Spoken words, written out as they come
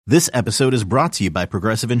This episode is brought to you by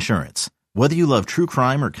Progressive Insurance. Whether you love true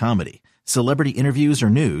crime or comedy, celebrity interviews or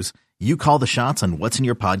news, you call the shots on what's in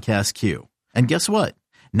your podcast queue. And guess what?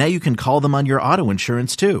 Now you can call them on your auto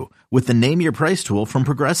insurance too with the Name Your Price tool from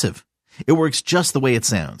Progressive. It works just the way it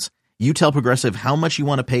sounds. You tell Progressive how much you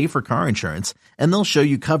want to pay for car insurance, and they'll show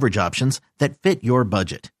you coverage options that fit your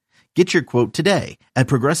budget. Get your quote today at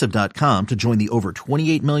Progressive.com to join the over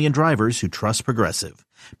 28 million drivers who trust Progressive.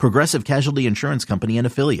 Progressive Casualty Insurance Company and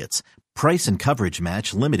Affiliates. Price and coverage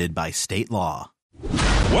match limited by state law.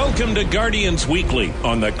 Welcome to Guardians Weekly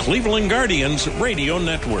on the Cleveland Guardians Radio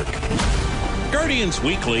Network. Guardians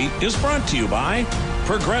Weekly is brought to you by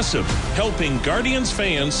Progressive, helping Guardians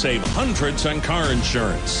fans save hundreds on car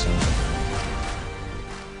insurance.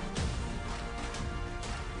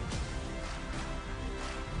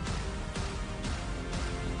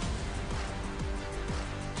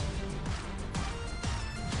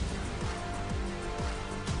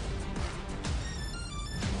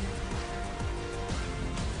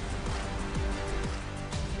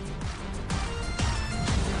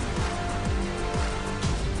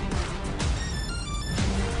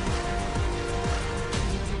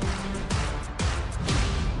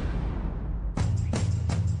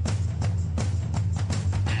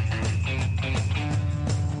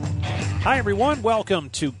 Hi, everyone.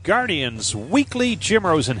 Welcome to Guardians Weekly. Jim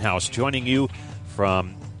Rosenhaus joining you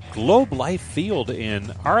from Globe Life Field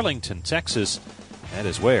in Arlington, Texas. That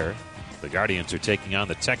is where the Guardians are taking on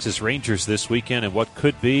the Texas Rangers this weekend, and what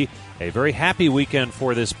could be a very happy weekend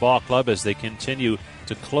for this ball club as they continue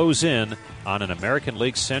to close in on an American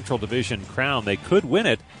League Central Division crown. They could win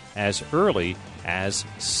it as early as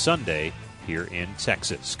Sunday here in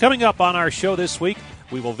Texas. Coming up on our show this week,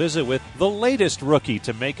 we will visit with the latest rookie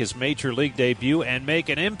to make his Major League debut and make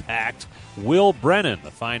an impact, Will Brennan,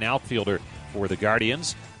 the fine outfielder for the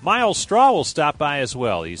Guardians. Myles Straw will stop by as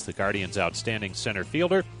well. He's the Guardians' outstanding center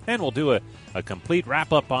fielder, and we'll do a complete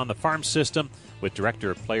wrap-up on the farm system with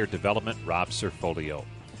Director of Player Development, Rob Cerfolio.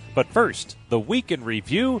 But first, the week in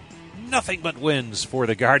review. Nothing but wins for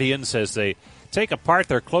the Guardians as they take apart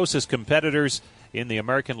their closest competitors in the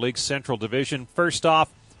American League Central Division. First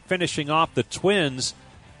off, finishing off the Twins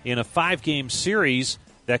in a 5-game series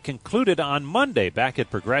that concluded on Monday back at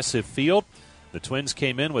Progressive Field. The Twins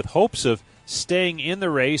came in with hopes of staying in the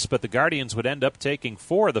race, but the Guardians would end up taking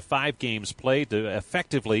 4 of the 5 games played to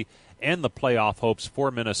effectively end the playoff hopes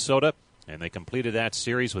for Minnesota, and they completed that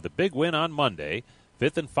series with a big win on Monday,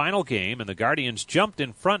 5th and final game, and the Guardians jumped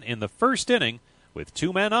in front in the first inning with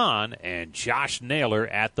 2 men on and Josh Naylor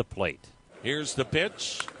at the plate. Here's the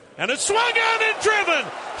pitch, and it's swung on and driven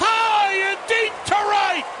high and deep to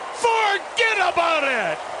right. Forget about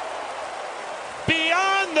it.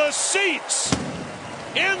 Beyond the seats,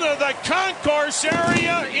 into the concourse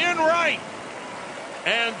area in right.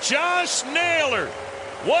 And Josh Naylor,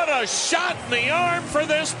 what a shot in the arm for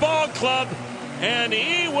this ball club. And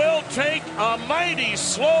he will take a mighty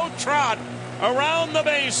slow trot around the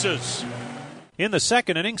bases. In the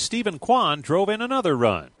second inning, Stephen Kwan drove in another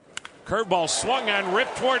run. Curveball swung on,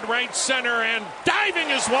 ripped toward right center, and diving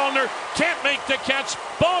is Wallner. Can't make the catch.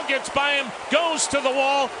 Ball gets by him, goes to the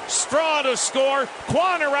wall. Straw to score.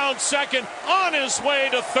 Kwan around second, on his way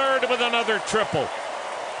to third with another triple.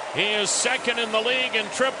 He is second in the league in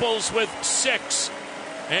triples with 6.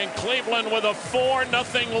 And Cleveland with a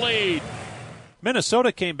 4-0 lead.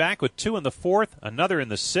 Minnesota came back with 2 in the 4th, another in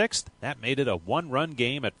the 6th. That made it a 1-run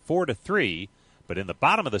game at 4-3. But in the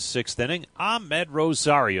bottom of the 6th inning, Ahmed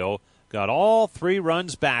Rosario got all 3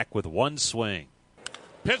 runs back with 1 swing.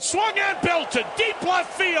 Pitch swung and built to deep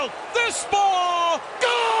left field. This ball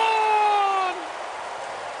gone!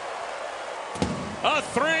 A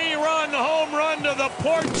 3-run home run to the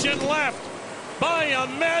porch and left by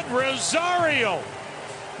Ahmed Rosario.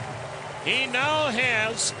 He now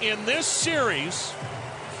has, in this series,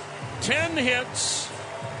 10 hits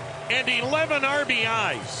and 11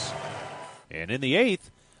 RBIs. And in the 8th,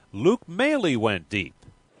 Luke Maile went deep.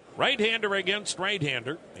 Right-hander against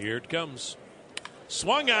right-hander. Here it comes.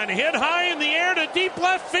 Swung on, hit high in the air to deep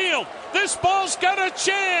left field. This ball's got a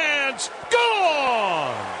chance.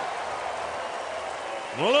 Gone!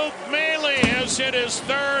 Luke Maile has hit his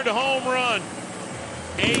 3rd home run.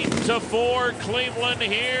 8-4 Cleveland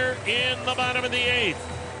here in the bottom of the 8th.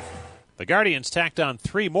 The Guardians tacked on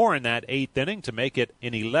 3 more in that 8th inning to make it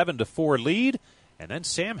an 11-4 lead. And then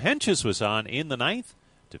Sam Hentges was on in the 9th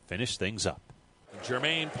to finish things up.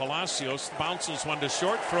 Jermaine Palacios bounces one to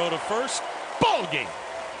short, throw to first. Ball game.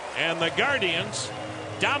 And the Guardians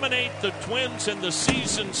dominate the Twins in the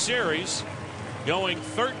season series, going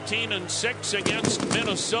 13-6 against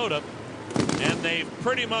Minnesota. And they've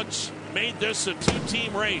pretty much made this a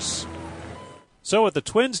two-team race. So with the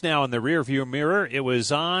Twins now in the rearview mirror, it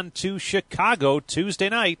was on to Chicago Tuesday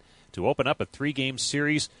night to open up a 3-game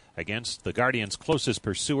series against the Guardians' closest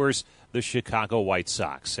pursuers, the Chicago White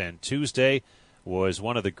Sox. And Tuesday was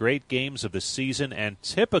one of the great games of the season and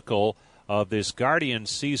typical of this Guardians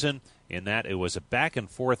season in that it was a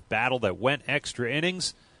back-and-forth battle that went extra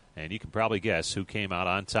innings, and you can probably guess who came out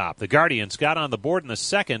on top. The Guardians got on the board in the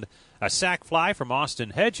second, a sac fly from Austin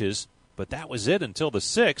Hedges, but that was it until the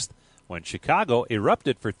 6th when Chicago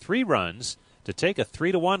erupted for 3 runs to take a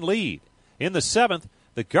 3-1 lead. In the 7th,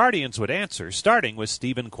 the Guardians would answer, starting with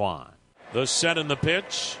Stephen Kwan. The set and the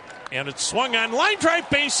pitch, and it's swung on, line drive,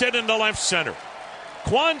 base hit into left center.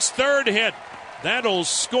 Kwan's third hit. That'll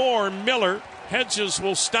score Miller. Hedges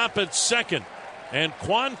will stop at second. And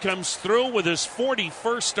Kwan comes through with his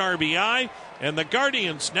 41st RBI, and the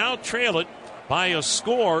Guardians now trail it by a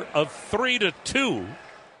score of 3-2.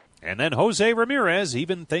 And then Jose Ramirez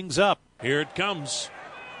evened things up. Here it comes.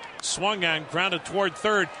 Swung on, grounded toward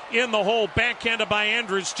third. In the hole, backhanded by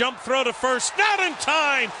Andrews. Jump throw to first. Not in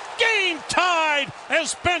time. Game tied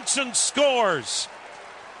as Benson scores.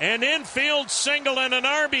 An infield single and an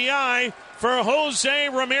RBI for Jose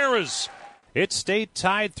Ramirez. It stayed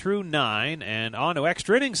tied through 9, and on to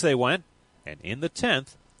extra innings they went. And in the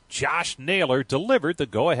 10th, Josh Naylor delivered the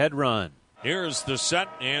go-ahead run. Here's the set,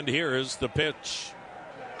 and here is the pitch.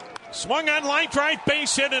 Swung on, line drive,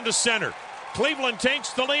 base hit into center. Cleveland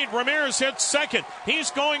takes the lead. Ramirez hits second.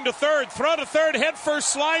 He's going to third. Throw to third. Head first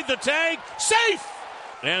slide. The tag. Safe!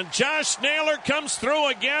 And Josh Naylor comes through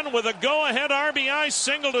again with a go-ahead RBI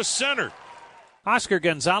single to center. Oscar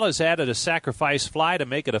Gonzalez added a sacrifice fly to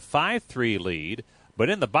make it a 5-3 lead. But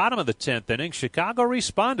in the bottom of the 10th inning, Chicago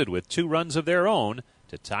responded with 2 runs of their own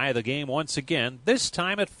to tie the game once again, this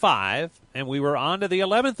time at 5, and we were on to the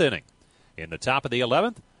 11th inning. In the top of the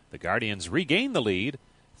 11th, the Guardians regained the lead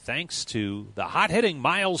thanks to the hot-hitting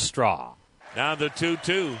Miles Straw. Now the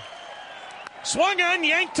 2-2. Swung on,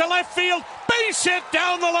 yanked to left field. Base hit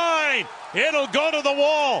down the line. It'll go to the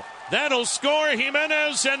wall. That'll score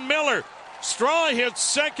Jimenez and Miller. Straw hits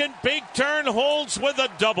second. Big turn, holds with a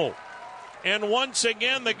double. And once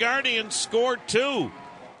again, the Guardians scored 2.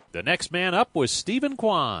 The next man up was Stephen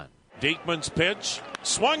Kwan. Diekman's pitch.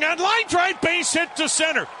 Swung on, line drive, base hit to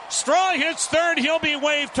center. Straw hits third. He'll be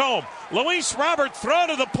waved home. Luis Robert throw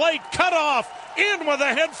to the plate. Cut off. In with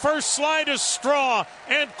a head first slide is Straw.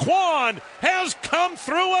 And Kwan has come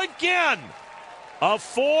through again. A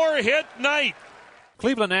 4-hit night.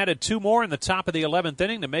 Cleveland added 2 more in the top of the 11th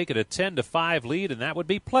inning to make it a 10-5 lead, and that would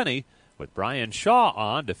be plenty with Brian Shaw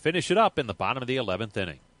on to finish it up in the bottom of the 11th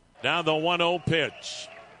inning. Now the 1-0 pitch.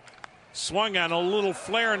 Swung on, a little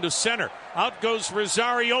flare into center. Out goes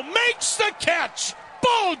Rosario. Makes the catch.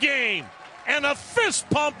 Ball game. And a fist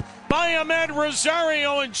pump by Ahmed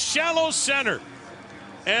Rosario in shallow center.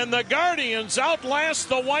 And the Guardians outlast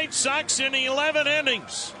the White Sox in 11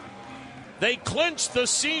 innings. They clinched the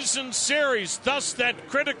season series, thus that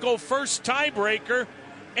critical first tiebreaker,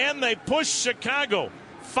 and they pushed Chicago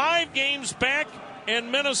 5 games back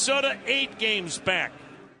and Minnesota 8 games back.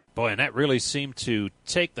 Boy, and that really seemed to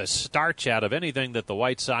take the starch out of anything that the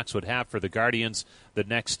White Sox would have for the Guardians the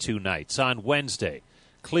next 2 nights. On Wednesday,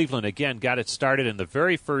 Cleveland again got it started in the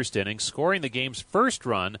very first inning, scoring the game's first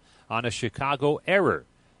run on a Chicago error,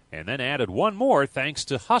 and then added 1 more thanks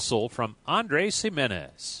to hustle from Andres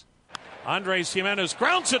Jimenez. Andres Jimenez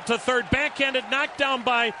grounds it to third, backhanded knockdown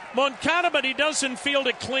by Moncada, but he doesn't field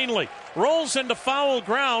it cleanly. Rolls into foul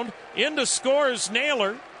ground, into scores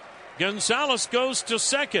Naylor. Gonzalez goes to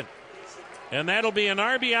second. And that'll be an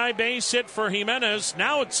RBI base hit for Jimenez.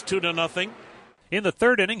 Now it's 2-0. In the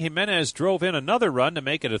third inning, Jimenez drove in another run to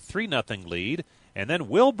make it a 3-0 lead. And then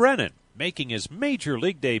Will Brennan, making his major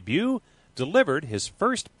league debut, delivered his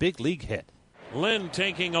first big league hit. Lynn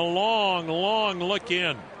taking a long look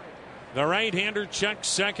in. The right-hander checks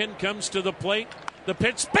second, comes to the plate. The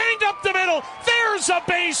pitch banged up the middle. There's a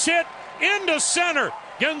base hit into center.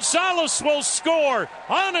 Gonzalez will score.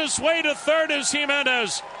 On his way to third is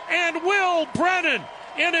Jimenez. And Will Brennan,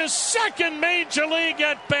 in his second major league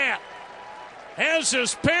at bat, has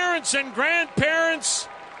his parents and grandparents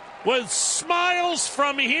with smiles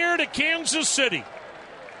from here to Kansas City.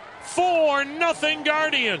 4-0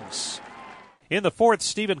 Guardians. In the fourth,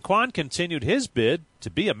 Stephen Kwan continued his bid to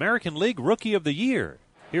be American League Rookie of the Year.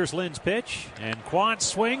 Here's Lynn's pitch, and Kwan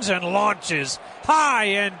swings and launches high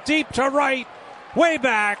and deep to right. Way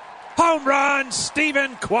back, home run,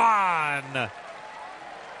 Stephen Kwan.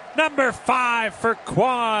 Number 5 for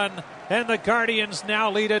Kwan, and the Guardians now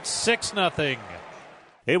lead at 6-0.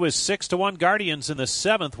 It was 6-1 Guardians in the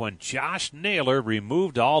 7th when Josh Naylor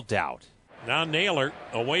removed all doubt. Now Naylor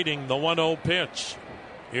awaiting the 1-0 pitch.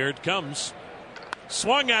 Here it comes.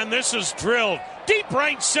 Swung on. This is drilled. Deep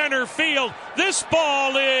right center field. This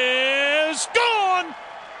ball is gone.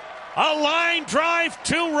 A line drive,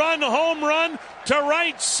 2-run home run to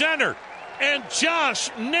right center. And Josh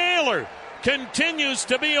Naylor continues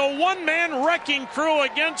to be a one-man wrecking crew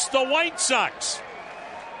against the White Sox.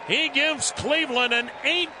 He gives Cleveland an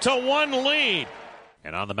 8-1 lead.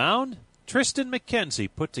 And on the mound, Triston McKenzie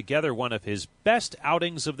put together one of his best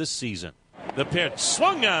outings of the season. The pitch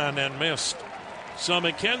swung on and missed. So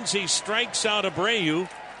McKenzie strikes out Abreu,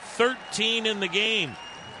 13 in the game.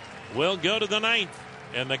 We'll go to the 9th,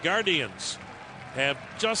 and the Guardians have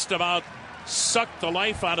just about sucked the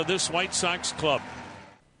life out of this White Sox club.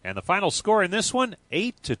 And the final score in this one,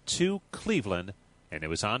 8-2 Cleveland. And it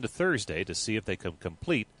was on to Thursday to see if they could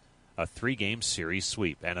complete a 3-game series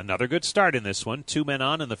sweep. And another good start in this one. 2 men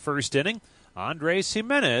on in the first inning. Andres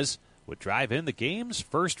Gimenez would drive in the game's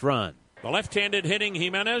first run. The left-handed hitting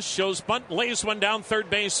Gimenez shows bunt, lays one down third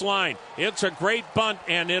base line. It's a great bunt,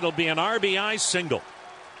 and it'll be an RBI single.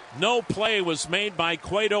 No play was made by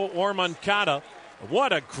Cueto or Moncada.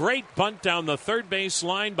 What a great bunt down the third base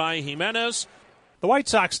line by Gimenez. The White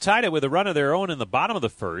Sox tied it with a run of their own in the bottom of the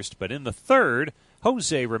first, but in the third,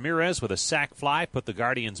 Jose Ramirez with a sac fly put the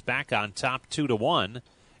Guardians back on top 2-1.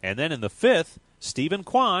 And then in the 5th, Stephen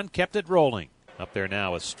Kwan kept it rolling. Up there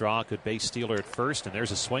now with Straw, good base stealer at first, and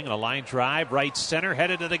there's a swing and a line drive, right center,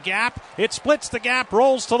 headed to the gap. It splits the gap,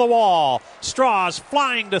 rolls to the wall. Straw's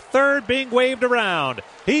flying to third, being waved around.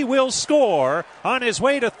 He will score. On his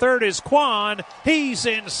way to third is Kwan. He's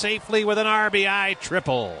in safely with an RBI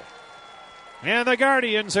triple. And the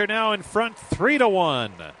Guardians are now in front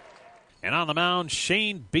 3-1. And on the mound,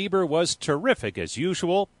 Shane Bieber was terrific as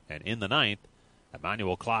usual. And in the 9th,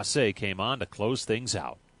 Emmanuel Clase came on to close things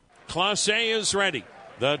out. Clase is ready.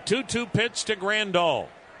 The 2-2 pitch to Grandal.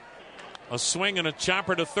 A swing and a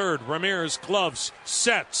chopper to third. Ramirez gloves,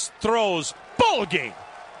 sets, throws, ball game.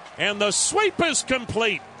 And the sweep is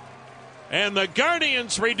complete. And the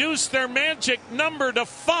Guardians reduce their magic number to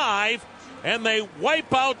 5, and they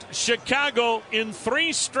wipe out Chicago in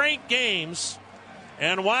 3 straight games.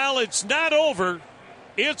 And while it's not over,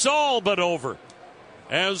 it's all but over,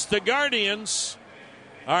 as the Guardians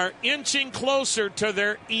are inching closer to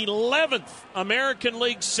their 11th American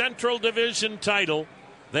League Central Division title.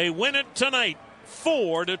 They win it tonight,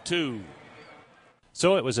 4-2.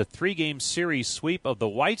 So it was a 3-game series sweep of the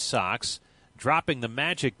White Sox, dropping the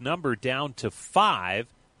magic number down to 5,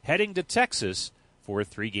 heading to Texas for a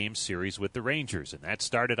 3-game series with the Rangers. And that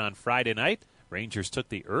started on Friday night. Rangers took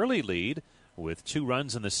the early lead with 2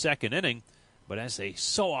 runs in the second inning. But as they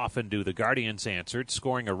so often do, the Guardians answered,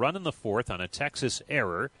 scoring a run in the 4th on a Texas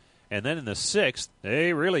error. And then in the 6th,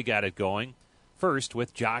 they really got it going. First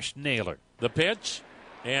with Josh Naylor. The pitch,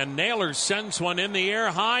 and Naylor sends one in the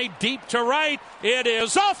air high, deep to right. It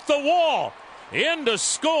is off the wall. In to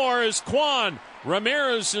score is Kwan.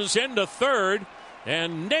 Ramirez is into third,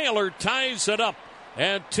 and Naylor ties it up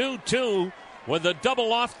at 2-2 with a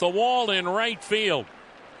double off the wall in right field.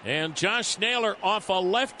 And Josh Naylor off a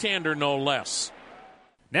left-hander, no less.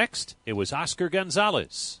 Next, it was Oscar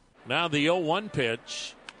Gonzalez. Now the 0-1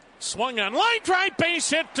 pitch. Swung on, line drive, base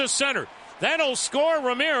hit to center. That'll score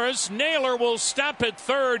Ramirez. Naylor will stop at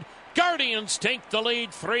third. Guardians take the lead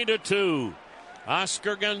 3-2.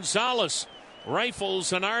 Oscar Gonzalez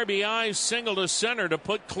rifles an RBI single to center to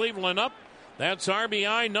put Cleveland up. That's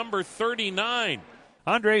RBI number 39.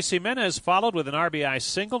 Andres Gimenez followed with an RBI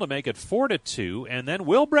single to make it 4-2, and then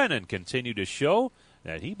Will Brennan continued to show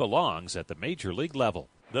that he belongs at the major league level.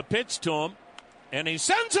 The pitch to him, and he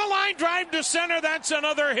sends a line drive to center. That's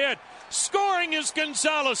another hit. Scoring is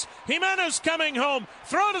Gonzalez. Gimenez coming home.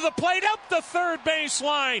 Throw to the plate, up the third base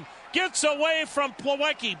line. Gets away from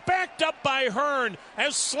Plawecki, backed up by Hearn,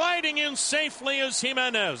 as sliding in safely as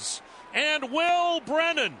Gimenez. And Will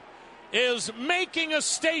Brennan is making a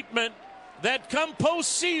statement that come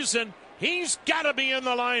postseason, he's got to be in the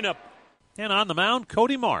lineup. And on the mound,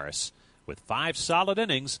 Cody Morris, with 5 solid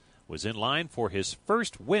innings, was in line for his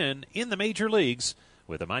first win in the major leagues,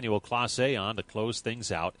 with Emmanuel Clase on to close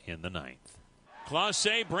things out in the 9th.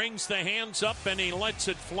 Clase brings the hands up and he lets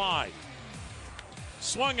it fly.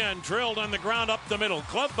 Swung on, drilled on the ground up the middle.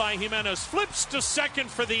 Glove by Gimenez, flips to second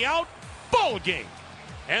for the out. Ball game.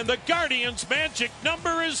 And the Guardians' magic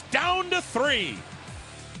number is down to 3.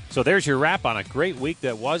 So there's your wrap on a great week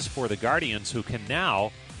that was for the Guardians, who can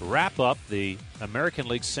now wrap up the American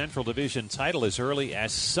League Central Division title as early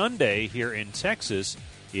as Sunday here in Texas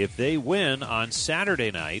if they win on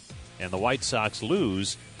Saturday night and the White Sox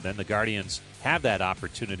lose, then the Guardians have that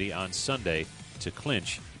opportunity on Sunday to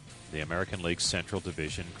clinch the American League Central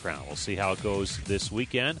Division crown. We'll see how it goes this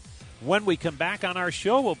weekend. When we come back on our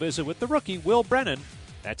show, we'll visit with the rookie, Will Brennan.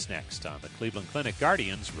 That's next on the Cleveland Clinic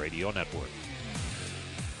Guardians Radio Network.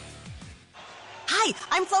 Hi,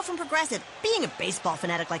 I'm Flo from Progressive. Being a baseball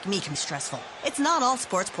fanatic like me can be stressful. It's not all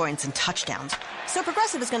sports points and touchdowns. So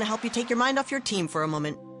Progressive is going to help you take your mind off your team for a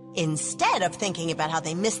moment. Instead of thinking about how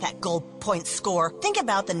they missed that goal point score, think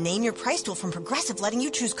about the Name Your Price tool from Progressive, letting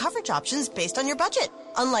you choose coverage options based on your budget,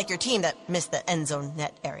 unlike your team that missed the end zone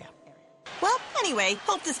net area. Well, anyway,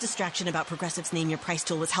 hope this distraction about Progressive's Name Your Price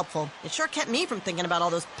tool was helpful. It sure kept me from thinking about all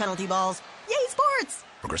those penalty balls. Yay, sports!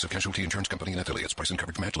 Progressive Casualty Insurance Company and affiliates. Price and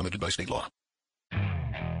coverage match limited by state law.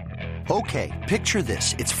 Okay, picture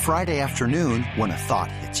this. It's Friday afternoon when a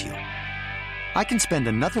thought hits you. I can spend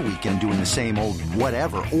another weekend doing the same old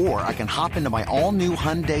whatever, or I can hop into my all-new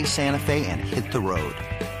Hyundai Santa Fe and hit the road.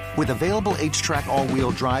 With available H-Track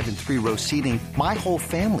all-wheel drive and 3-row seating, my whole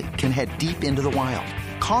family can head deep into the wild.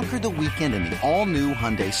 Conquer the weekend in the all-new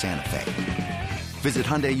Hyundai Santa Fe. Visit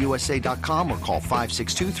HyundaiUSA.com or call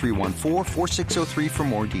 562-314-4603 for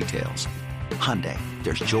more details. Hyundai,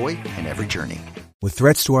 there's joy in every journey. With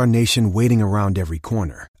threats to our nation waiting around every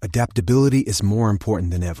corner, adaptability is more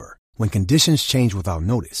important than ever. When conditions change without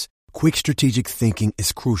notice, quick strategic thinking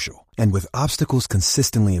is crucial. And with obstacles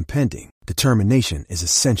consistently impending, determination is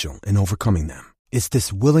essential in overcoming them. It's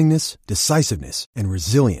this willingness, decisiveness, and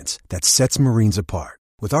resilience that sets Marines apart.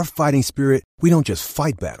 With our fighting spirit, we don't just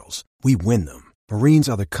fight battles, we win them. Marines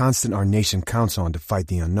are the constant our nation counts on to fight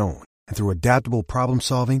the unknown. And through adaptable problem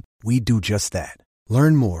solving, we do just that.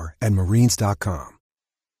 Learn more at Marines.com.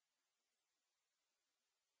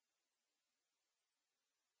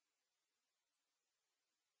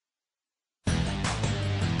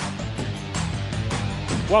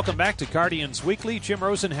 Welcome back to Guardians Weekly. Jim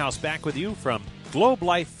Rosenhaus back with you from Globe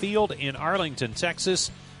Life Field in Arlington, Texas,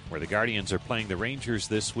 where the Guardians are playing the Rangers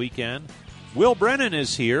this weekend. Will Brennan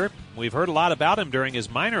is here. We've heard a lot about him during his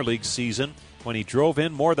minor league season when he drove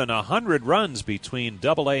in more than 100 runs between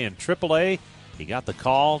AA and AAA. He got the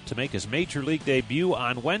call to make his major league debut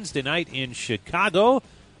on Wednesday night in Chicago.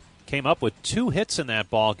 Came up with 2 hits in that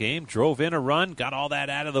ball game, drove in a run, got all that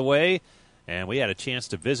out of the way. And we had a chance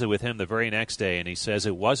to visit with him the very next day, and he says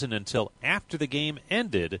it wasn't until after the game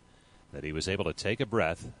ended that he was able to take a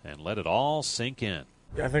breath and let it all sink in.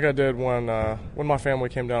 Yeah, I think I did when my family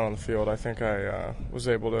came down on the field. I think I was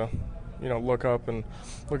able to, look up and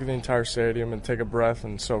look at the entire stadium and take a breath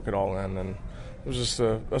and soak it all in. And it was just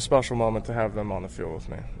a special moment to have them on the field with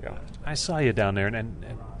me. Yeah. I saw you down there, and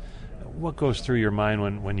what goes through your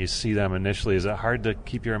mind when you see them initially? Is it hard to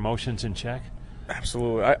keep your emotions in check?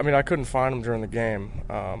 Absolutely. I couldn't find them during the game.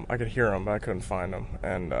 I could hear them, but I couldn't find them.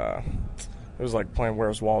 And it was like playing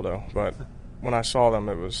Where's Waldo. But when I saw them,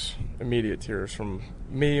 it was immediate tears from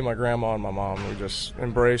me, my grandma, and my mom. We just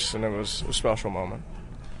embraced, and it was a special moment.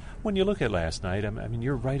 When you look at last night, I mean,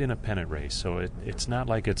 you're right in a pennant race, so it's not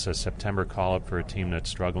like it's a September call-up for a team that's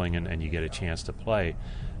struggling and you get a chance to play.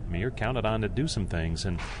 I mean, you're counted on to do some things.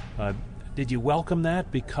 And did you welcome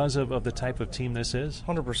that because of the type of team this is?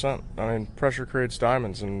 100%. I mean, pressure creates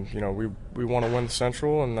diamonds, and, we want to win the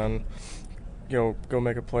Central and then, go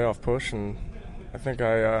make a playoff push. And I think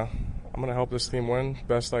I'm going to help this team win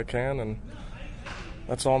best I can, and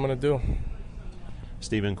that's all I'm going to do.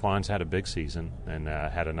 Stephen Kwan's had a big season and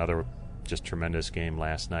had another just tremendous game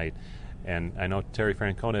last night. And I know Terry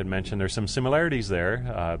Francona had mentioned there's some similarities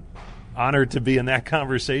there. Honored to be in that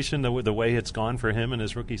conversation, the way it's gone for him in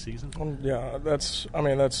his rookie season? Yeah, that's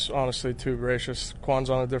honestly too gracious. Kwan's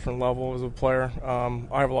on a different level as a player.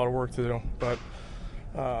 I have a lot of work to do, but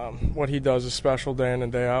what he does is special day in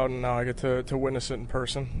and day out, and now I get to witness it in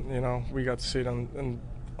person. We got to see it on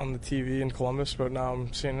the TV in Columbus, but now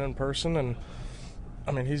I'm seeing it in person, and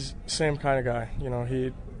he's the same kind of guy.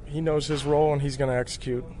 He knows his role, and he's going to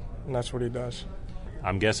execute, and that's what he does.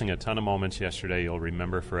 I'm guessing a ton of moments yesterday you'll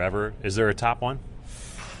remember forever. Is there a top one?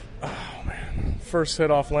 Oh, man. First hit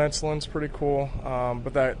off Lance Lynn's pretty cool,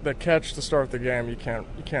 but that catch to start the game, you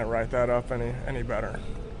can't write that up any better.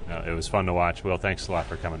 It was fun to watch. Will, thanks a lot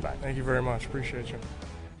for coming by. Thank you very much. Appreciate you.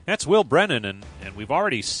 That's Will Brennan, and we've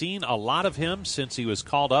already seen a lot of him since he was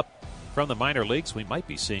called up from the minor leagues. We might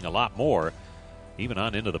be seeing a lot more, even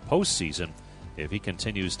on into the postseason, if he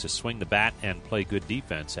continues to swing the bat and play good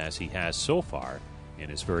defense as he has so far in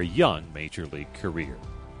his very young major league career.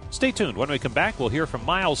 Stay tuned. When we come back, we'll hear from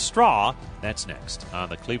Myles Straw. That's next on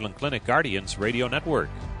the Cleveland Clinic Guardians Radio Network.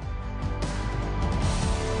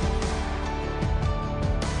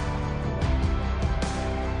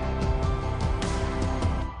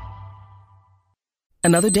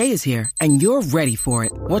 Another day is here, and you're ready for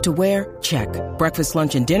it. What to wear? Check. Breakfast,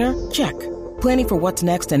 lunch, and dinner? Check. Planning for what's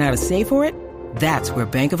next and how to save for it? That's where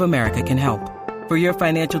Bank of America can help. For your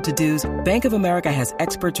financial to-dos, Bank of America has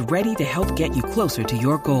experts ready to help get you closer to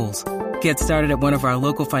your goals. Get started at one of our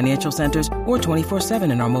local financial centers or 24/7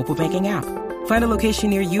 in our mobile banking app. Find a location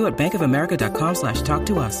near you at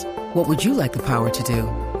bankofamerica.com/talktous. What would you like the power to do?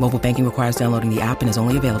 Mobile banking requires downloading the app and is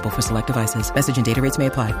only available for select devices. Message and data rates may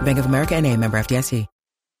apply. Bank of America NA, member FDIC.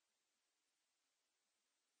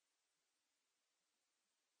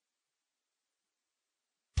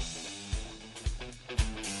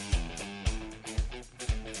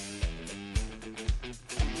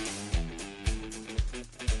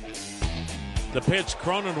 The pitch,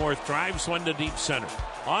 Cronenworth drives one to deep center.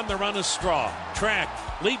 On the run is Straw. Track,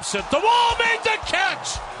 leaps at the wall, made the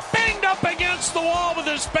catch! Banged up against the wall with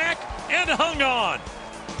his back and hung on.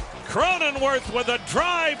 Cronenworth with a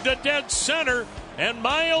drive to dead center, and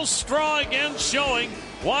Miles Straw again showing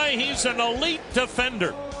why he's an elite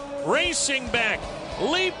defender. Racing back,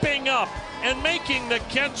 leaping up, and making the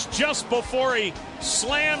catch just before he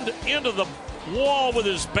slammed into the wall with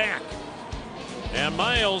his back. And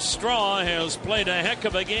Miles Straw has played a heck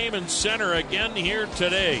of a game in center again here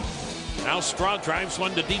today. Now Straw drives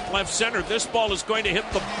one to deep left center. This ball is going to hit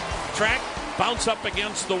the track, bounce up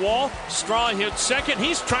against the wall. Straw hits second.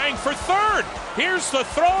 He's trying for third. Here's the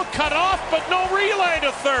throw, cut off, but no relay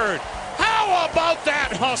to third. How about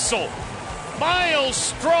that hustle? Miles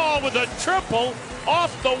Straw with a triple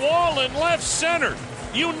off the wall in left center.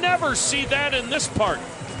 You never see that in this park.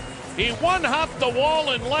 He one-hopped the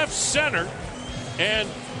wall in left center. And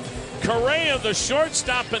Correa, the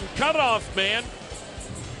shortstop and cutoff man,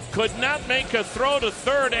 could not make a throw to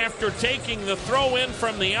third after taking the throw in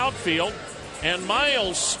from the outfield. And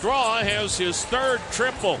Miles Straw has his third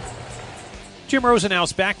triple. Jim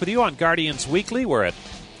Rosenhaus back with you on Guardians Weekly. We're at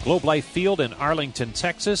Globe Life Field in Arlington,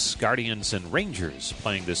 Texas. Guardians and Rangers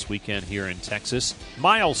playing this weekend here in Texas.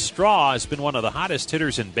 Miles Straw has been one of the hottest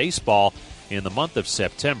hitters in baseball in the month of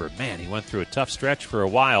September. Man, he went through a tough stretch for a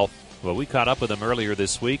while. Well, we caught up with him earlier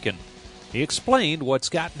this week, and he explained what's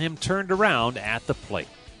gotten him turned around at the plate.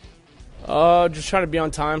 Just trying to be on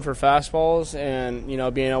time for fastballs and,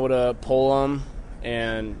 being able to pull them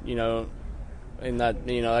and, and that,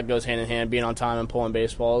 that goes hand in hand, being on time and pulling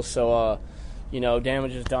baseballs. So,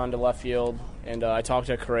 damage is done to left field, and I talked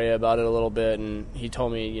to Correa about it a little bit, and he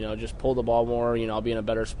told me, just pull the ball more, I'll be in a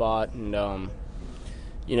better spot, and,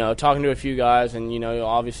 talking to a few guys, and,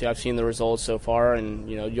 obviously I've seen the results so far, and,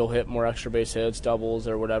 you'll hit more extra base hits, doubles,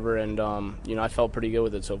 or whatever, and, I felt pretty good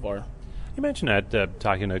with it so far. You mentioned that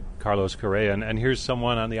talking to Carlos Correa, and here's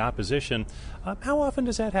someone on the opposition. How often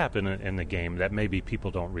does that happen in the game that maybe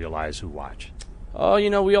people don't realize who watch?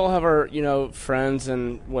 We all have our, friends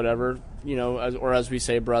and whatever, as we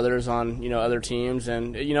say, brothers on, other teams,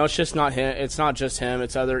 and, it's just not him. It's not just him.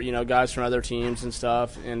 It's other, guys from other teams and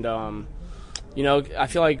stuff, and, I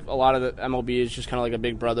feel like a lot of the MLB is just kind of like a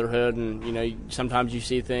big brotherhood, and, sometimes you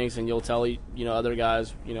see things and you'll tell, other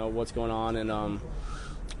guys, what's going on, and,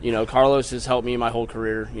 Carlos has helped me my whole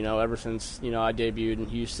career, ever since, I debuted in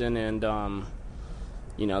Houston, and,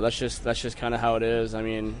 that's just kind of how it is. I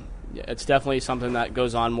mean, it's definitely something that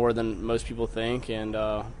goes on more than most people think, and,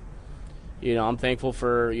 I'm thankful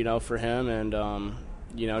for, for him, and,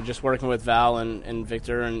 just working with Val and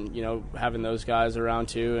Victor and, having those guys around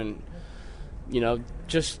too, and,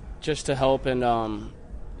 just to help and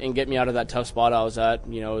get me out of that tough spot I was at,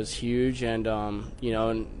 is huge, and,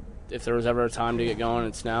 and if there was ever a time to get going,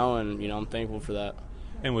 it's now, and, I'm thankful for that.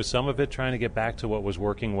 And was some of it trying to get back to what was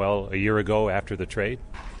working well a year ago after the trade?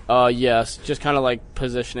 Yes, just kind of like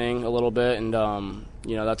positioning a little bit, and,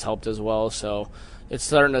 that's helped as well. So it's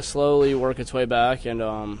starting to slowly work its way back, and,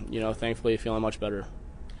 thankfully feeling much better.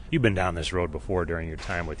 You've been down this road before during your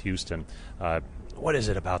time with Houston. What is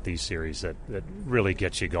it about these series that really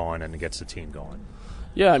gets you going and gets the team going?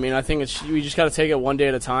 Yeah, I mean, I think we just got to take it one day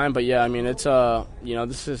at a time. But yeah, I mean, it's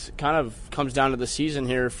this is kind of comes down to the season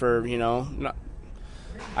here for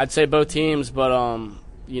I'd say both teams, but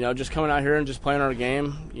just coming out here and just playing our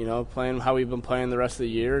game, playing how we've been playing the rest of the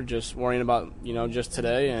year, just worrying about just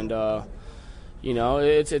today, and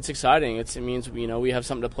it's exciting. It means we have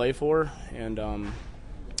something to play for, and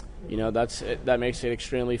that makes it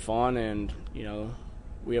extremely fun, and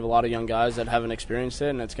we have a lot of young guys that haven't experienced it,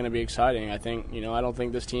 and it's going to be exciting. I think, I don't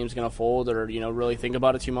think this team's going to fold or, really think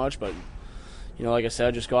about it too much. But, like I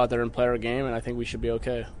said, just go out there and play our game, and I think we should be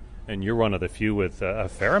okay. And you're one of the few with a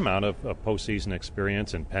fair amount of postseason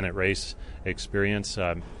experience and pennant race experience.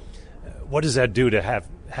 What does that do to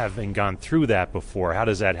having gone through that before? How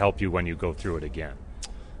does that help you when you go through it again?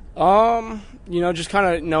 Just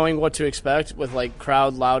kind of knowing what to expect with like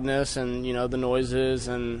crowd loudness and, the noises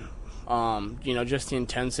and, just the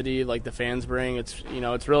intensity like the fans bring. It's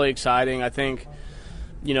really exciting. I think,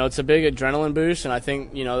 it's a big adrenaline boost, and I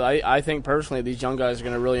think, I think personally these young guys are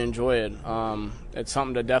going to really enjoy it. It's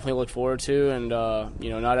something to definitely look forward to, and,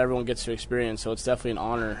 not everyone gets to experience, so it's definitely an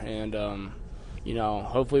honor. And,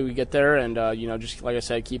 hopefully we get there and, just like I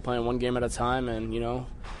said, keep playing one game at a time, and,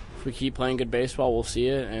 if we keep playing good baseball, we'll see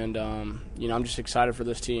it. And, I'm just excited for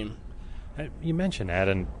this team. You mentioned that,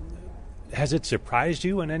 and has it surprised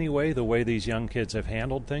you in any way, the way these young kids have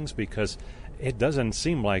handled things? Because it doesn't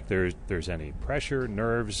seem like there's any pressure,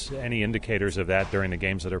 nerves, any indicators of that during the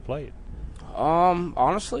games that are played.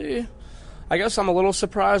 Honestly, I guess I'm a little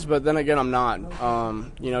surprised, but then again, I'm not.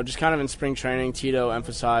 Just kind of in spring training, Tito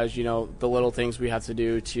emphasized, the little things we have to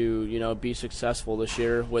do to, be successful this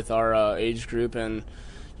year with our age group and,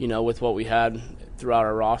 with what we had throughout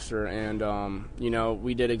our roster. And,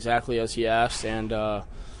 we did exactly as he asked, and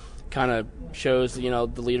kind of shows, the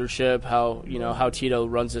leadership, how Tito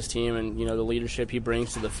runs this team, and, the leadership he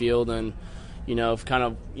brings to the field. And,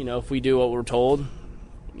 if we do what we're told,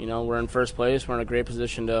 we're in first place. We're in a great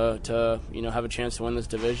position to have a chance to win this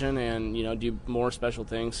division and, do more special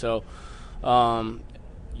things. So,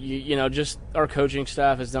 just our coaching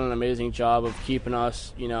staff has done an amazing job of keeping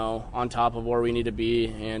us, on top of where we need to be.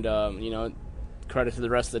 And, credit to the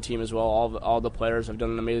rest of the team as well. All the players have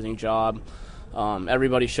done an amazing job.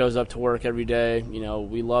 Everybody shows up to work every day.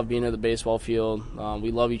 We love being at the baseball field.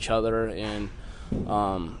 We love each other, and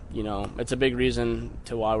it's a big reason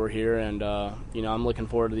to why we're here. And I'm looking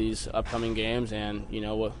forward to these upcoming games, and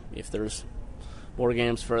if there's more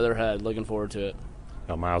games further ahead, looking forward to it.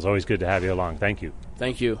 Well, Miles, always good to have you along. Thank you.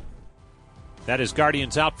 Thank you. That is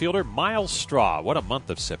Guardians outfielder Miles Straw. What a month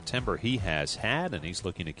of September he has had, and he's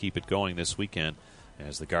looking to keep it going this weekend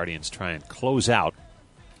as the Guardians try and close out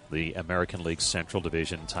the American League Central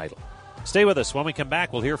Division title. Stay with us. When we come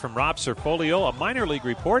back, we'll hear from Rob Cerfolio, a minor league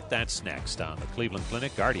report. That's next on the Cleveland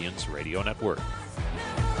Clinic Guardians Radio Network.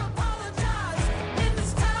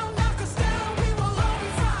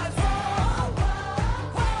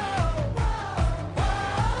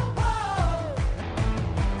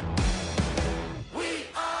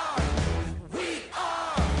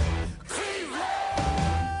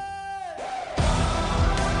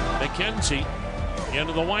 McKenzie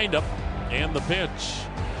into the windup and the pitch.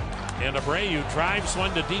 And Abreu drives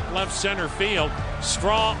one to deep left center field.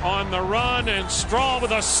 Straw on the run, and Straw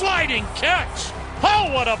with a sliding catch.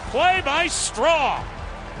 Oh, what a play by Straw.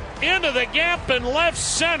 Into the gap in left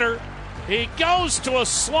center. He goes to a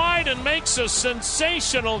slide and makes a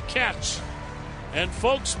sensational catch. And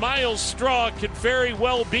folks, Miles Straw could very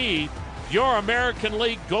well be your American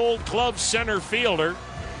League Gold Glove center fielder,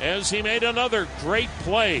 as he made another great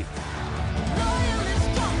play.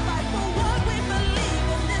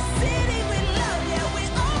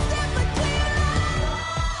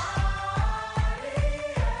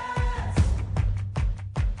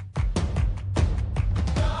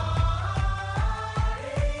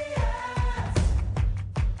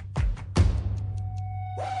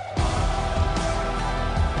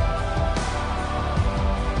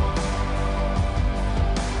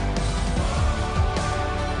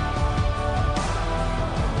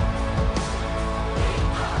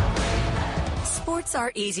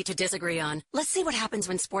 Are easy to disagree on. Let's see what happens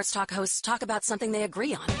when sports talk hosts talk about something they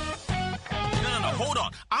agree on. No, hold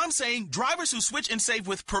on. I'm saying drivers who switch and save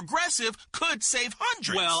with Progressive could save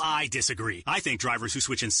hundreds. Well, I disagree. I think drivers who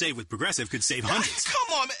switch and save with Progressive could save hundreds.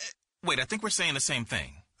 Come on, man. Wait, I think we're saying the same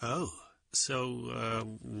thing. Oh, so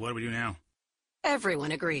what do we do now?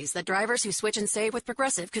 Everyone agrees that drivers who switch and save with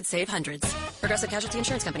Progressive could save hundreds. Progressive Casualty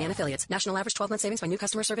Insurance Company and Affiliates. National average 12-month savings by new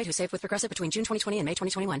customer surveyed who saved with Progressive between June 2020 and May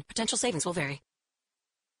 2021. Potential savings will vary.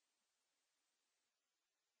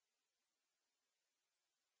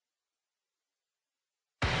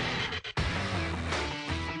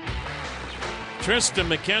 Tristan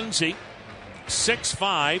McKenzie,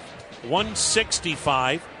 6'5",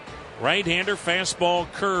 165, right-hander,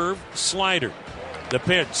 fastball, curve, slider. The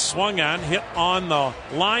pitch swung on, hit on the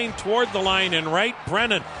line, toward the line and right.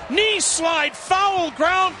 Brennan, knee slide, foul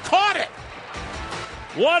ground, caught it.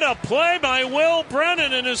 What a play by Will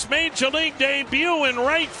Brennan in his major league debut in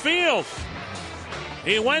right field.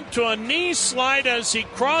 He went to a knee slide as he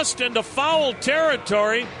crossed into foul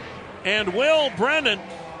territory, and Will Brennan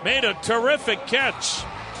made a terrific catch.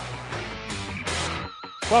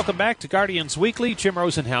 Welcome back to Guardians Weekly. Jim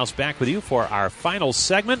Rosenhaus back with you for our final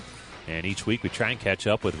segment. And each week we try and catch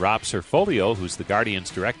up with Rob Cerfolio, who's the Guardians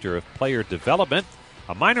Director of Player Development,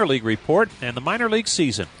 a minor league report, and the minor league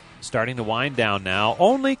season starting to wind down now.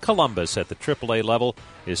 Only Columbus at the AAA level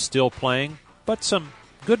is still playing, but some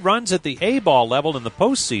good runs at the A-ball level in the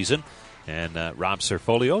postseason. And Rob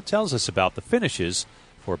Cerfolio tells us about the finishes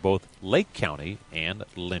for both Lake County and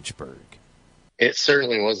Lynchburg. It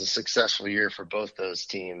certainly was a successful year for both those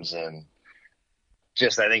teams, and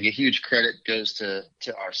just I think a huge credit goes to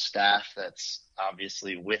our staff that's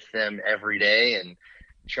obviously with them every day and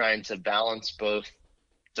trying to balance both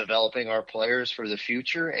developing our players for the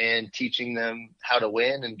future and teaching them how to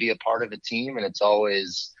win and be a part of a team. And it's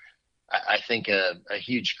always, I think, a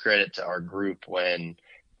huge credit to our group when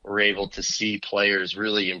we're able to see players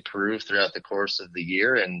really improve throughout the course of the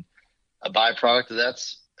year. And a byproduct of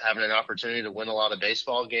that's having an opportunity to win a lot of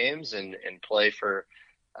baseball games and play for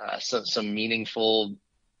some meaningful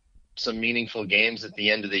games at the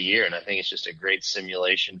end of the year. And I think it's just a great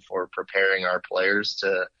simulation for preparing our players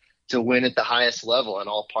to win at the highest level and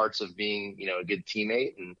all parts of being, a good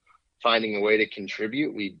teammate and finding a way to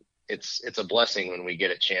contribute. It's a blessing when we get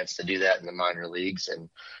a chance to do that in the minor leagues. And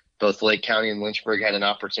both Lake County and Lynchburg had an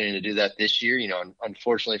opportunity to do that this year.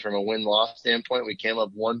 Unfortunately, from a win-loss standpoint, we came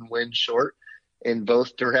up one win short in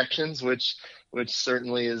both directions, which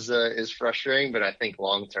certainly is frustrating. But I think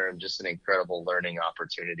long-term, just an incredible learning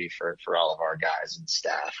opportunity for all of our guys and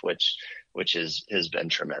staff, which has been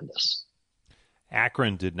tremendous.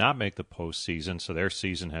 Akron did not make the postseason, so their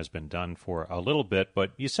season has been done for a little bit.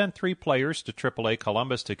 But you sent 3 players to AAA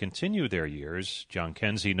Columbus to continue their years: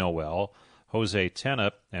 Jonkenzie Noel, Jose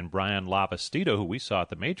Tena, and Brian Lavastida, who we saw at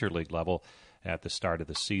the major league level at the start of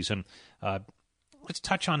the season. Let's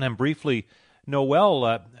touch on them briefly.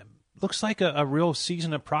 Noel, looks like a real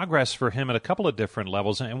season of progress for him at a couple of different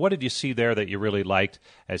levels. And what did you see there that you really liked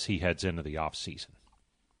as he heads into the offseason?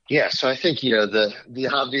 Yeah, so I think, the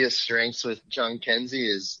obvious strengths with Jonkenzie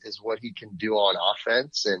is what he can do on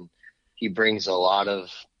offense, and he brings a lot of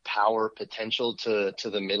power potential to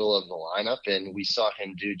the middle of the lineup, and we saw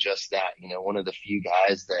him do just that. One of the few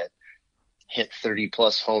guys that hit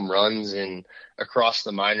 30-plus home runs across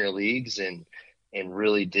the minor leagues and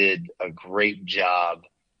really did a great job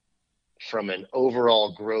from an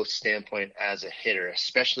overall growth standpoint as a hitter,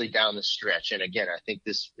 especially down the stretch. And again, I think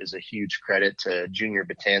this is a huge credit to Junior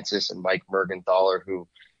Betances and Mike Mergenthaler, who,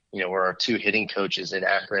 were our 2 hitting coaches in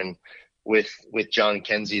Akron with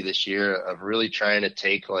Jonkenzie this year, of really trying to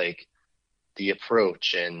take like the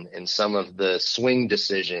approach and some of the swing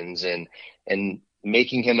decisions and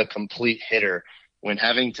making him a complete hitter when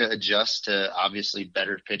having to adjust to obviously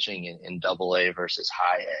better pitching in Double-A versus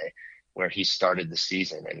High A, where he started the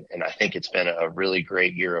season. And I think it's been a really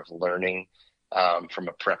great year of learning from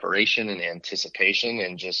a preparation and anticipation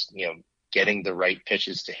and just, getting the right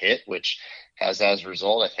pitches to hit, which has, as a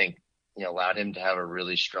result, I think, allowed him to have a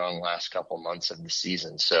really strong last couple months of the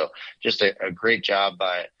season. So just a great job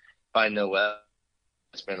by Noel.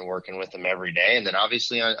 It's been working with him every day. And then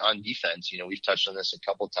obviously on defense, we've touched on this a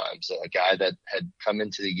couple times, a guy that had come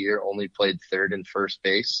into the year, only played third and first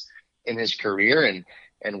base in his career.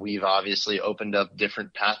 And we've obviously opened up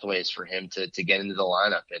different pathways for him to get into the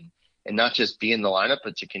lineup and not just be in the lineup,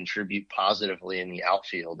 but to contribute positively in the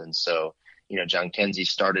outfield. And so, Jonkenzie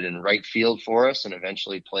started in right field for us and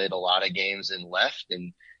eventually played a lot of games in left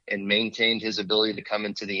and maintained his ability to come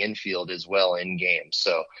into the infield as well in games.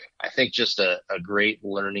 So I think just a great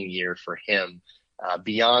learning year for him,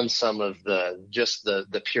 beyond some of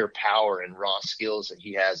the pure power and raw skills that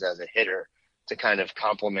he has as a hitter, to kind of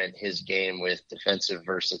complement his game with defensive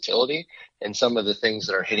versatility and some of the things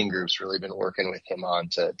that our hitting group's really been working with him on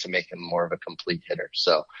to make him more of a complete hitter.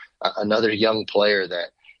 So another young player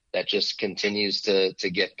that just continues to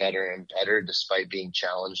get better and better despite being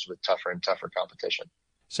challenged with tougher and tougher competition.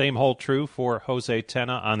 Same hold true for Jose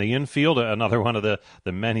Tena on the infield, another one of the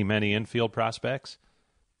many, many infield prospects?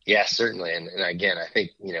 Yeah, certainly. And again, I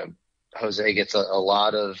think, Jose gets a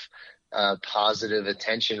lot of positive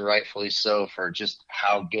attention, rightfully so, for just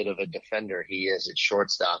how good of a defender he is at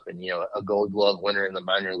shortstop. And, a Gold Glove winner in the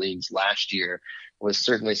minor leagues last year was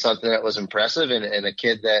certainly something that was impressive, and a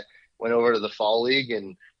kid that went over to the Fall League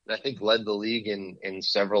and I think led the league in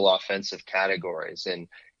several offensive categories. And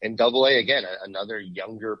in Double-A, again, another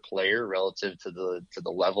younger player relative to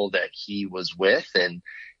the level that he was with. And,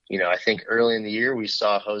 I think early in the year we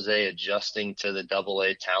saw Jose adjusting to the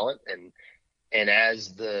Double-A talent, and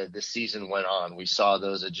as the season went on, we saw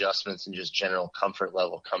those adjustments and just general comfort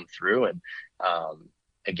level come through. And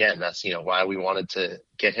again, that's why we wanted to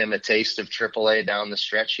get him a taste of AAA down the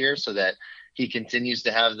stretch here, so that he continues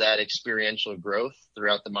to have that experiential growth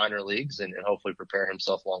throughout the minor leagues and hopefully prepare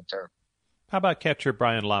himself long term. How about catcher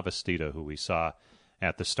Brian Lavastida, who we saw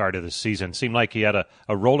at the start of the season. Seemed like he had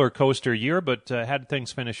a roller coaster year, but had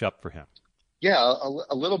things finish up for him. Yeah,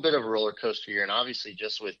 a little bit of a roller coaster year, and obviously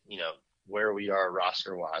just with, where we are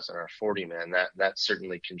roster-wise and our 40-man, that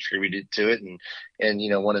certainly contributed to it.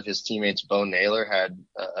 And one of his teammates, Bo Naylor, had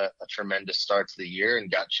a tremendous start to the year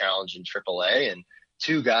and got challenged in AAA, and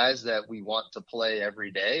two guys that we want to play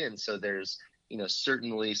every day. And so there's,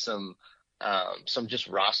 certainly some just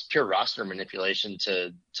pure roster manipulation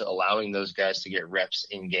to allowing those guys to get reps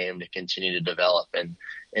in game to continue to develop. And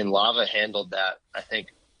Lava handled that, I think,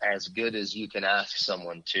 as good as you can ask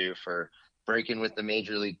someone to, for breaking with the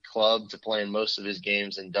major league club to playing most of his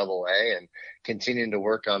games in AA and continuing to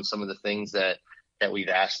work on some of the things that we've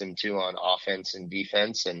asked him to on offense and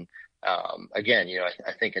defense. And again,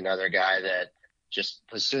 I think another guy that just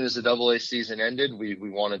as soon as the AA season ended, we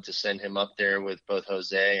wanted to send him up there with both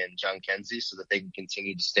Jose and John Kenzie so that they can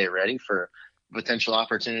continue to stay ready for potential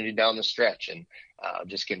opportunity down the stretch, and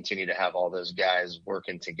just continue to have all those guys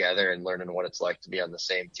working together and learning what it's like to be on the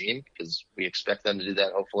same team, because we expect them to do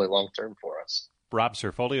that hopefully long term for us. Rob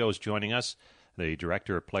Cerfolio is joining us, the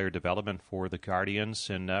Director of Player Development for the Guardians.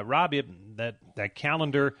 And Rob, that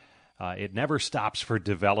calendar, it never stops for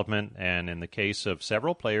development, and in the case of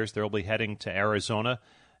several players, they'll be heading to Arizona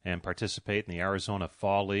and participate in the Arizona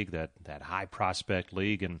Fall League, that high prospect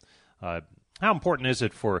league. And how important is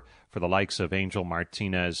it for the likes of Angel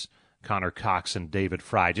Martinez, Connor Cox, and David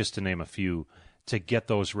Fry, just to name a few, to get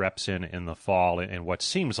those reps in the fall in what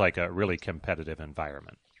seems like a really competitive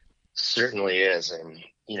environment? Certainly is. And,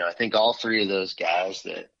 I think all three of those guys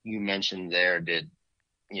that you mentioned there did,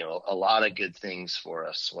 a lot of good things for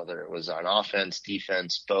us, whether it was on offense,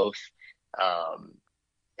 defense, both.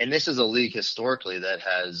 And this is a league historically that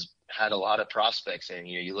has had a lot of prospects. And,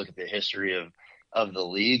 you look at the history of the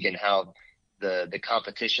league and how the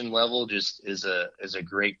competition level just is a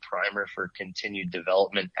great primer for continued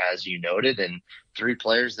development, as you noted, and three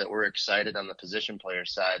players that we're excited on the position player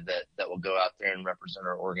side that will go out there and represent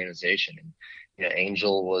our organization. And,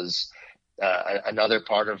 Angel was another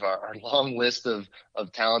part of our long list of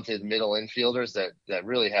talented middle infielders that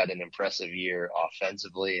really had an impressive year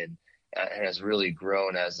offensively, and has really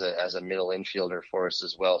grown as a middle infielder for us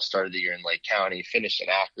as well. Started the year in Lake County, finished in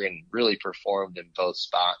Akron, really performed in both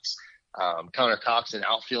spots. Connor Cox, an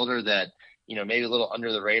outfielder that, maybe a little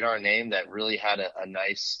under the radar name, that really had a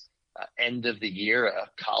nice end of the year, a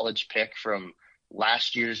college pick from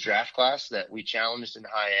last year's draft class that we challenged in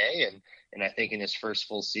high A. And I think in his first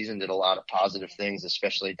full season did a lot of positive things,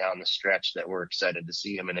 especially down the stretch, that we're excited to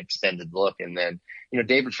see him an extended look. And then,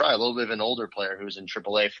 David Fry, a little bit of an older player who's in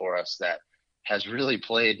AAA for us, that has really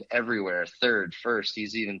played everywhere, third, first.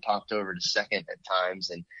 He's even popped over to second at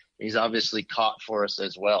times. And he's obviously caught for us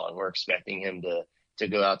as well, and we're expecting him to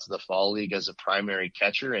go out to the Fall League as a primary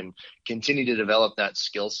catcher and continue to develop that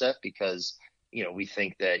skill set, because, we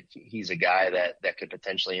think that he's a guy that could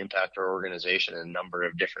potentially impact our organization in a number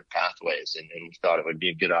of different pathways, and we thought it would be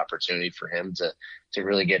a good opportunity for him to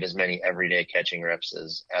really get as many everyday catching reps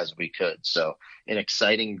as we could. So an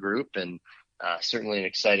exciting group, and certainly an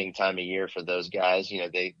exciting time of year for those guys.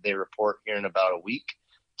 They report here in about a week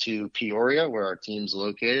to Peoria, where our team's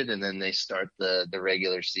located, and then they start the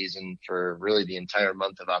regular season for really the entire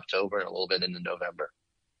month of October and a little bit into November.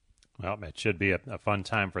 Well, it should be a fun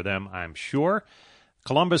time for them, I'm sure.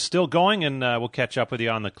 Columbus still going, and we'll catch up with you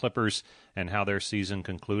on the Clippers and how their season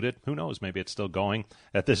concluded. Who knows, maybe it's still going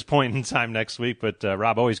at this point in time next week. But,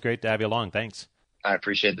 Rob, always great to have you along. Thanks. I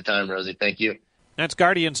appreciate the time, Rosie. Thank you. That's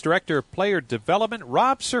Guardians Director of Player Development,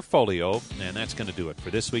 Rob Cerfolio, and that's going to do it for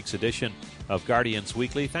this week's edition of Guardians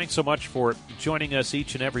Weekly. Thanks so much for joining us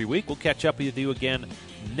each and every week. We'll catch up with you again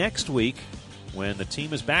next week when the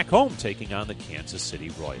team is back home taking on the Kansas City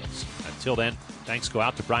Royals. Until then, thanks go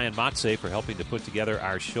out to Brian Motze for helping to put together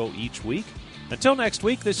our show each week. Until next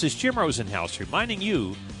week, this is Jim Rosenhaus reminding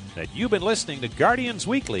you that you've been listening to Guardians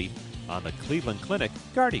Weekly on the Cleveland Clinic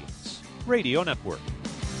Guardians Radio Network.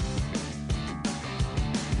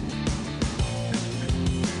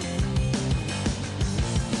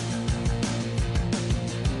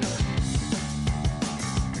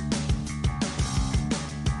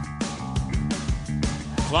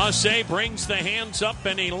 Clase brings the hands up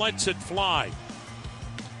and he lets it fly.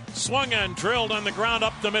 Swung and drilled on the ground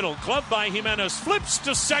up the middle. Gloved by Jimenez. Flips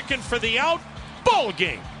to second for the out. Ball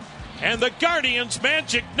game. And the Guardians'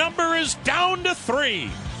 magic number is down to 3.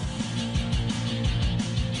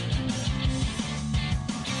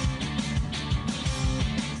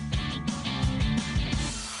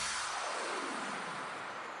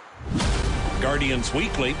 Guardians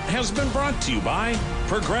Weekly has been brought to you by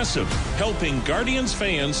Progressive, helping Guardians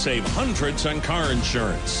fans save hundreds on car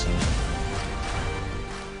insurance.